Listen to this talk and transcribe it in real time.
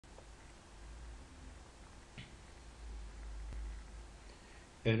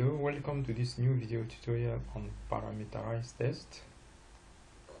Hello, welcome to this new video tutorial on parameterized test.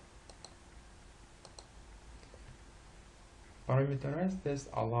 Parameterized tests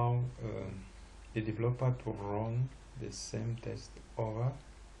allow a developer to run the same test over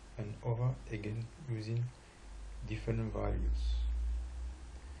and over again using different values.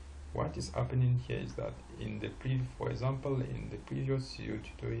 What is happening here is that for example, in the previous video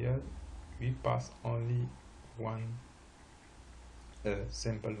tutorial, we passed only one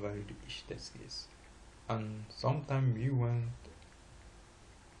sample value to each test case, and sometimes we want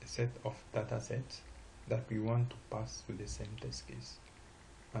a set of data sets that we want to pass to the same test case,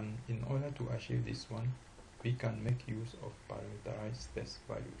 and in order to achieve this one, we can make use of parameterized test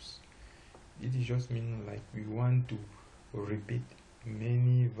values. It just means like we want to repeat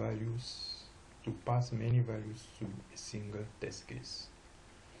many values, to pass many values to a single test case.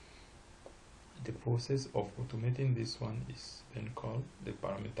 The process of automating this one is then called the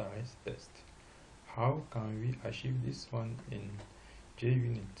parameterized test. How can we achieve this one in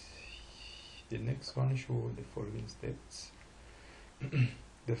junit? The next one shows the following steps.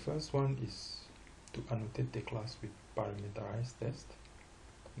 The first one is to annotate the class with parameterized test.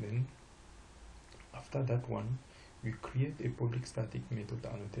 Then after that one, we create a public static method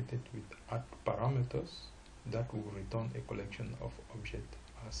annotated with @parameters that will return a collection of objects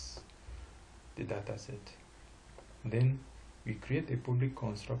as the data set. Then we create a public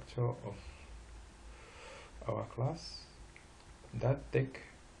constructor of our class that take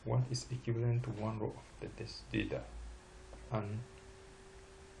what is equivalent to one row of the test data and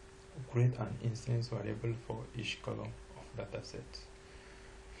create an instance variable for each column of data set.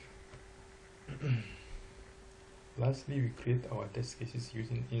 Lastly, we create our test cases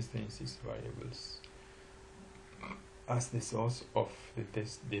using instances variables as the source of the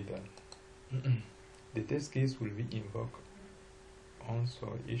test data. The test case will be invoked once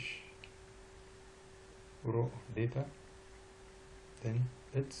for each row of data. Then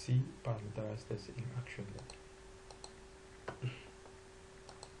let's see parameterized test in action.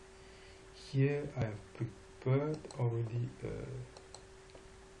 Here I have prepared already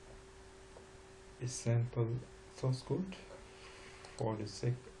a sample source code for the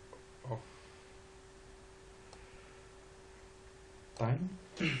sake of time.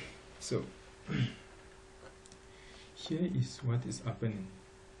 So here is what is happening.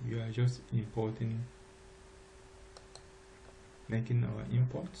 We are just making our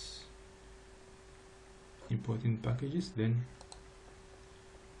importing packages. Then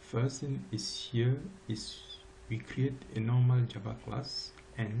first thing is here is we create a normal Java class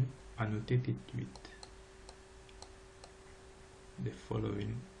and annotate it with the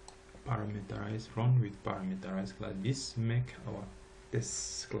following run with parameterized class. This make our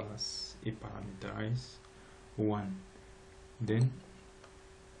test class a parameterized one. Then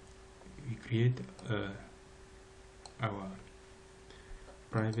we create our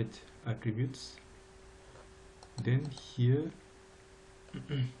private attributes. Then here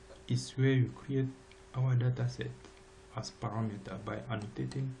is where you create our data set as parameter by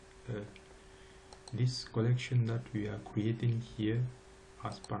annotating this collection that we are creating here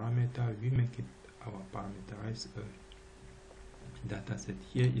as parameter. We make it our parameterized data set.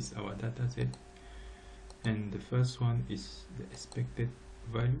 Here is our data set, and the first one is the expected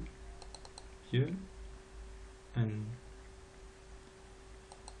value here, and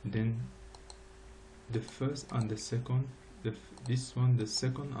then the first and the second, the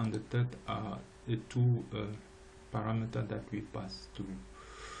second and the third are the two parameters that we pass to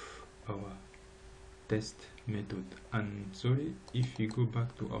our test method. And sorry, if we go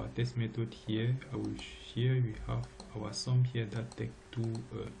back to our test method here, here we have our sum here that take two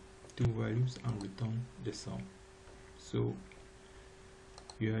values and return the sum. So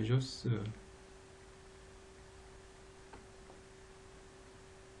we are just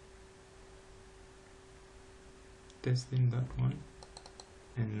testing that one.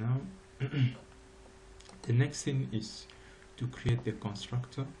 And now the next thing is to create the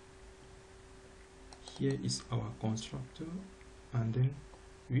constructor. Here is our constructor, and then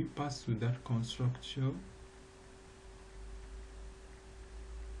we pass to that constructor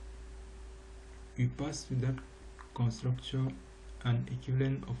an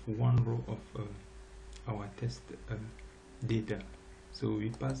equivalent of one row of our test data. So we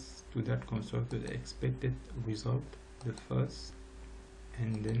pass to that constructor the expected result, the first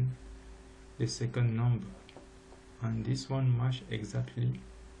and then the second number, and this one match exactly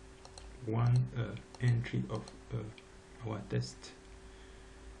one entry of our test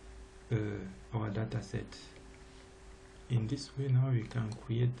our data set. In this way now we can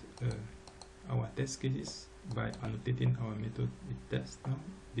create our test cases by annotating our method with test. Now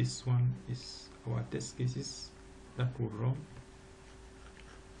this one is our test cases that will run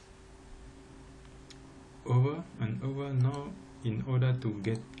over and over. Now in order to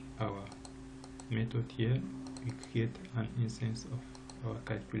get our method here, we create an instance of our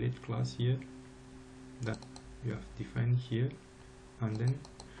calculate class here that we have defined here, and then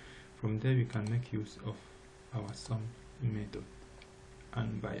from there we can make use of our sum method,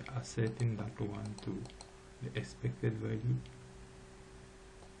 and by asserting that one to the expected value,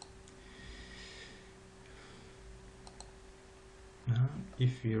 now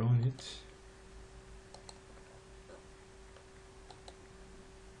if we run it,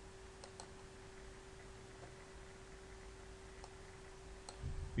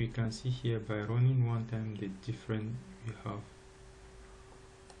 we can see here by running one time the different we have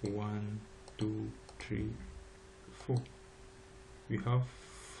 1 2 3 4. We have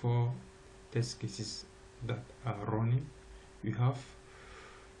 4 test cases that are running. We have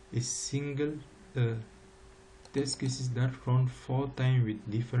a single test cases that run 4 times with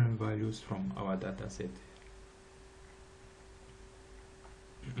different values from our data set.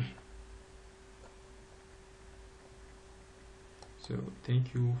 So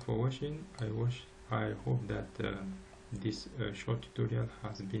thank you for watching. I hope that this short tutorial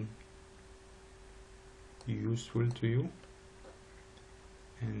has been useful to you,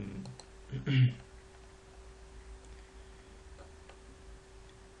 and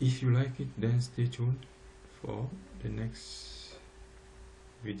if you like it, then stay tuned for the next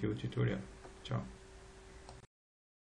video tutorial. Ciao.